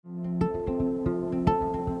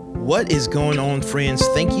What is going on, friends?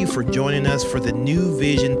 Thank you for joining us for the New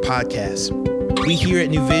Vision podcast. We here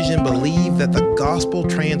at New Vision believe that the gospel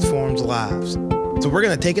transforms lives. So we're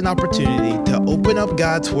going to take an opportunity to open up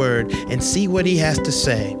God's word and see what he has to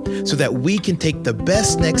say so that we can take the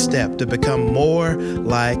best next step to become more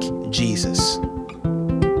like Jesus.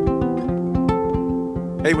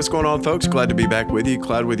 Hey, what's going on, folks? Glad to be back with you.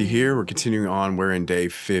 Cloud with you here. We're continuing on. We're in day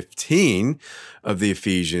 15 of the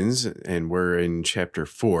Ephesians, and we're in chapter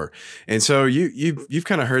 4. And so you've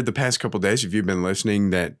kind of heard the past couple of days, if you've been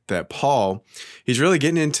listening, that Paul, he's really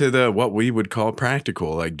getting into the what we would call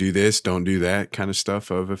practical, like do this, don't do that kind of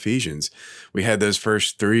stuff of Ephesians. We had those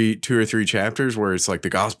first two or three chapters where it's like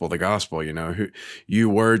the gospel, who you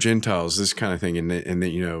were Gentiles, this kind of thing, and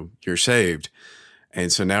then you're saved. And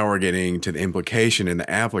so now we're getting to the implication and the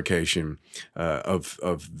application of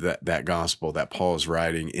that gospel that Paul is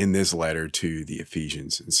writing in this letter to the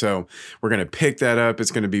Ephesians. And so we're going to pick that up.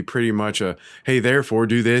 It's going to be pretty much a, hey, therefore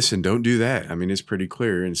do this and don't do that. I mean, it's pretty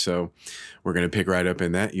clear. And so we're going to pick right up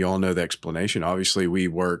in that. You all know the explanation. Obviously, we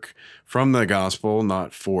work from the gospel,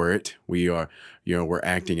 not for it. We are, we're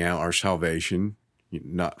acting out our salvation. We're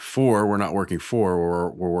not working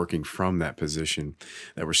for, we're working from that position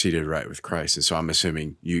that we're seated right with Christ. And so I'm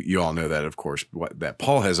assuming you all know that, of course, that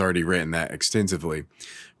Paul has already written that extensively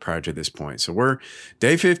prior to this point. So we're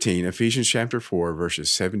day 15, Ephesians chapter 4, verses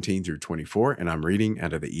 17 through 24, and I'm reading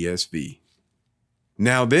out of the ESV.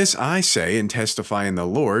 Now this I say and testify in the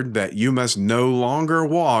Lord, that you must no longer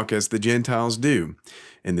walk as the Gentiles do,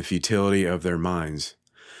 in the futility of their minds.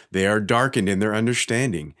 They are darkened in their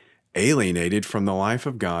understanding, alienated from the life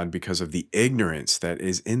of God because of the ignorance that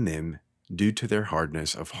is in them due to their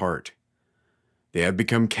hardness of heart. They have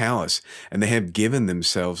become callous, and they have given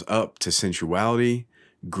themselves up to sensuality,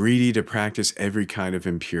 greedy to practice every kind of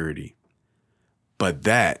impurity. But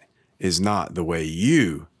that is not the way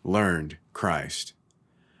you learned Christ.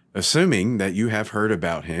 Assuming that you have heard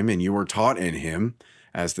about him and you were taught in him,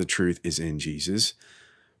 as the truth is in Jesus,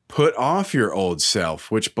 put off your old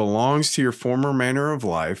self, which belongs to your former manner of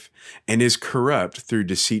life and is corrupt through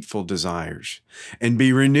deceitful desires, and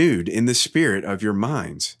be renewed in the spirit of your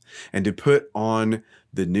minds, and to put on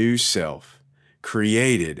the new self,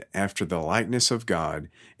 created after the likeness of God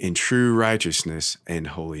in true righteousness and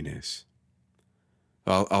holiness.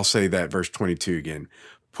 I'll say that verse 22 again.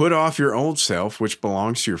 Put off your old self, which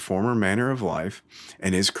belongs to your former manner of life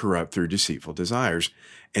and is corrupt through deceitful desires,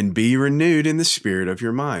 and be renewed in the spirit of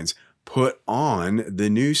your minds. Put on the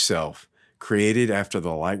new self, created after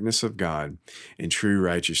the likeness of God in true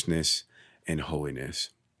righteousness and holiness.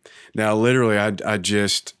 Now, literally, I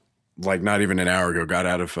just, not even an hour ago, got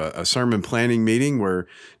out of a sermon planning meeting where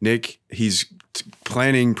Nick, he's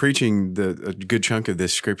preaching a good chunk of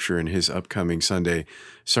this scripture in his upcoming Sunday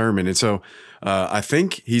sermon. And so I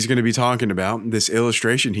think he's going to be talking about this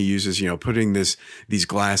illustration he uses, putting these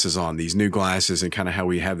glasses on, these new glasses, and kind of how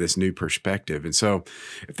we have this new perspective. And so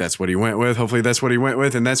if that's what he went with, hopefully that's what he went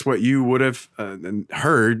with. And that's what you would have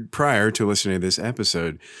heard prior to listening to this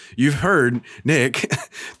episode. You've heard Nick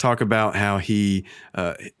talk about how he,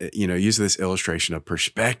 used this illustration of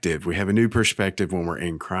perspective. We have a new perspective when we're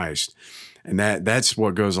in Christ. And that's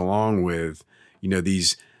what goes along with,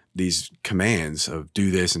 these commands of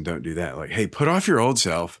do this and don't do that. Like, hey, put off your old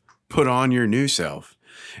self, put on your new self.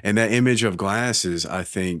 And that image of glasses, I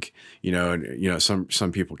think,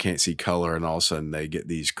 some people can't see color, and all of a sudden they get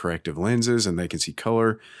these corrective lenses and they can see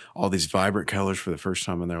color, all these vibrant colors for the first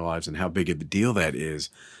time in their lives, and how big of a deal that is.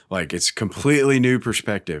 Like, it's completely new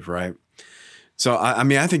perspective, right? So,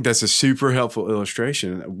 I think that's a super helpful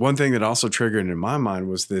illustration. One thing that also triggered in my mind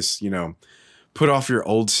was this, put off your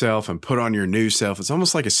old self and put on your new self. It's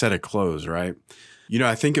almost like a set of clothes, right?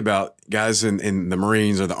 I think about guys in the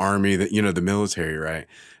Marines or the Army, that the military, right?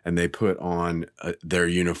 And they put on their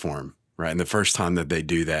uniform, right? And the first time that they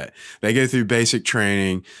do that, they go through basic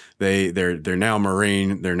training. They're now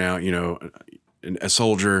Marine. They're now, a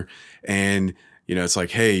soldier. And, it's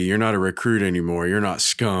like, hey, you're not a recruit anymore. You're not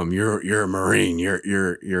scum. You're a Marine.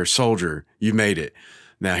 You're a soldier. You made it.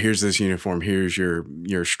 Now here's this uniform. Here's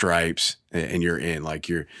your stripes, and you're in.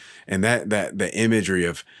 And that the imagery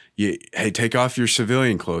of, hey, take off your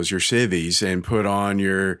civilian clothes, your civvies, and put on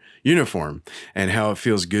your uniform, and how it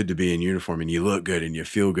feels good to be in uniform, and you look good and you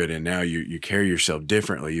feel good, and now you carry yourself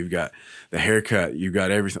differently. You've got the haircut, you've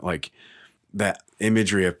got everything. that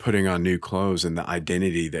imagery of putting on new clothes and the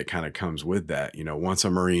identity that kind of comes with that. Once a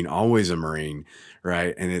Marine, always a Marine,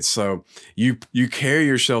 right? And it's so you carry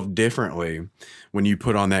yourself differently when you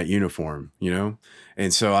put on that uniform,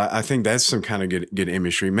 And so I think that's some kind of good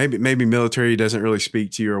imagery. Maybe military doesn't really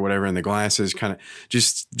speak to you or whatever, and the glasses kind of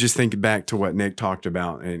just think back to what Nick talked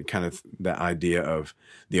about and kind of that idea of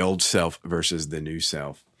the old self versus the new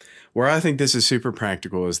self. Where I think this is super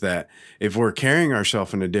practical is that if we're carrying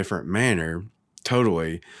ourselves in a different manner,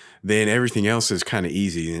 totally, then everything else is kind of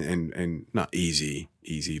easy and not easy,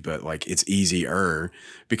 but like it's easier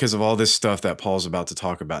because of all this stuff that Paul's about to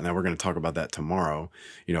talk about. Now we're going to talk about that tomorrow,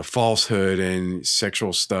 falsehood and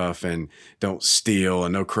sexual stuff and don't steal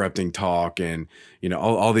and no corrupting talk. And,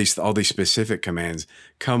 all these specific commands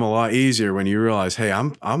come a lot easier when you realize, hey,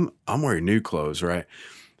 I'm wearing new clothes, right?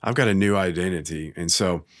 I've got a new identity. And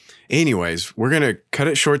so anyways, we're going to cut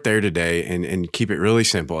it short there today and keep it really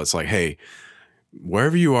simple. It's like, hey,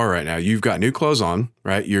 wherever you are right now, you've got new clothes on,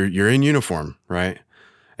 right? You're in uniform, right?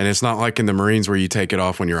 And it's not like in the Marines where you take it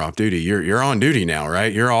off when you're off duty. You're on duty now,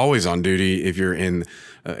 right? You're always on duty if you're in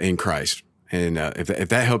Christ. And if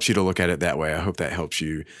that helps you to look at it that way, I hope that helps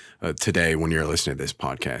you today when you're listening to this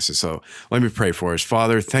podcast. And so let me pray for us.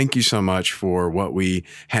 Father, thank you so much for what we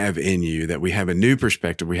have in you, that we have a new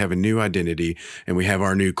perspective, we have a new identity, and we have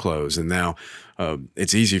our new clothes. And now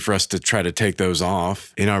it's easy for us to try to take those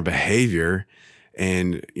off in our behavior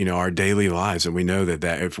and, our daily lives. And we know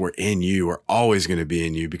that if we're in you, we're always going to be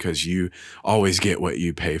in you because you always get what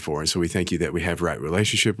you pay for. And so we thank you that we have right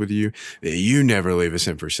relationship with you, that you never leave us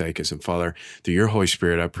and forsake us. And Father, through your Holy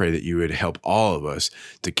Spirit, I pray that you would help all of us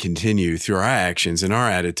to continue through our actions and our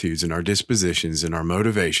attitudes and our dispositions and our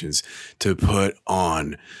motivations to put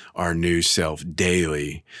on our new self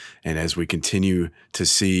daily. And as we continue to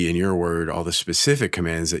see in your word all the specific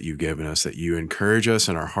commands that you've given us, that you encourage us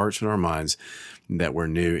in our hearts and our minds that we're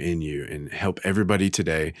new in you, and help everybody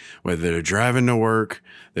today, whether they're driving to work,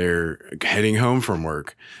 they're heading home from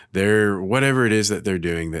work, they're whatever it is that they're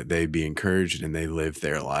doing, that they be encouraged and they live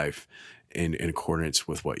their life in accordance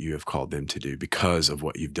with what you have called them to do because of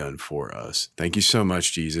what you've done for us. Thank you so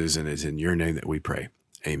much, Jesus. And it's in your name that we pray.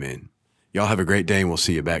 Amen. Y'all have a great day, and we'll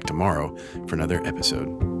see you back tomorrow for another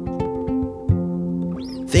episode.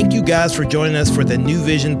 Thank you guys for joining us for the New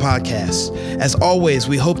Vision podcast. As always,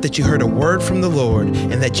 we hope that you heard a word from the Lord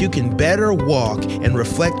and that you can better walk and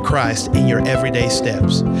reflect Christ in your everyday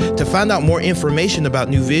steps. To find out more information about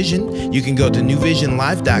New Vision, you can go to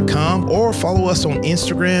newvisionlife.com or follow us on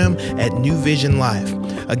Instagram at New Vision Life.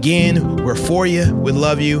 Again, we're for you, we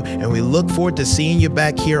love you, and we look forward to seeing you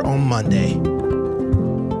back here on Monday.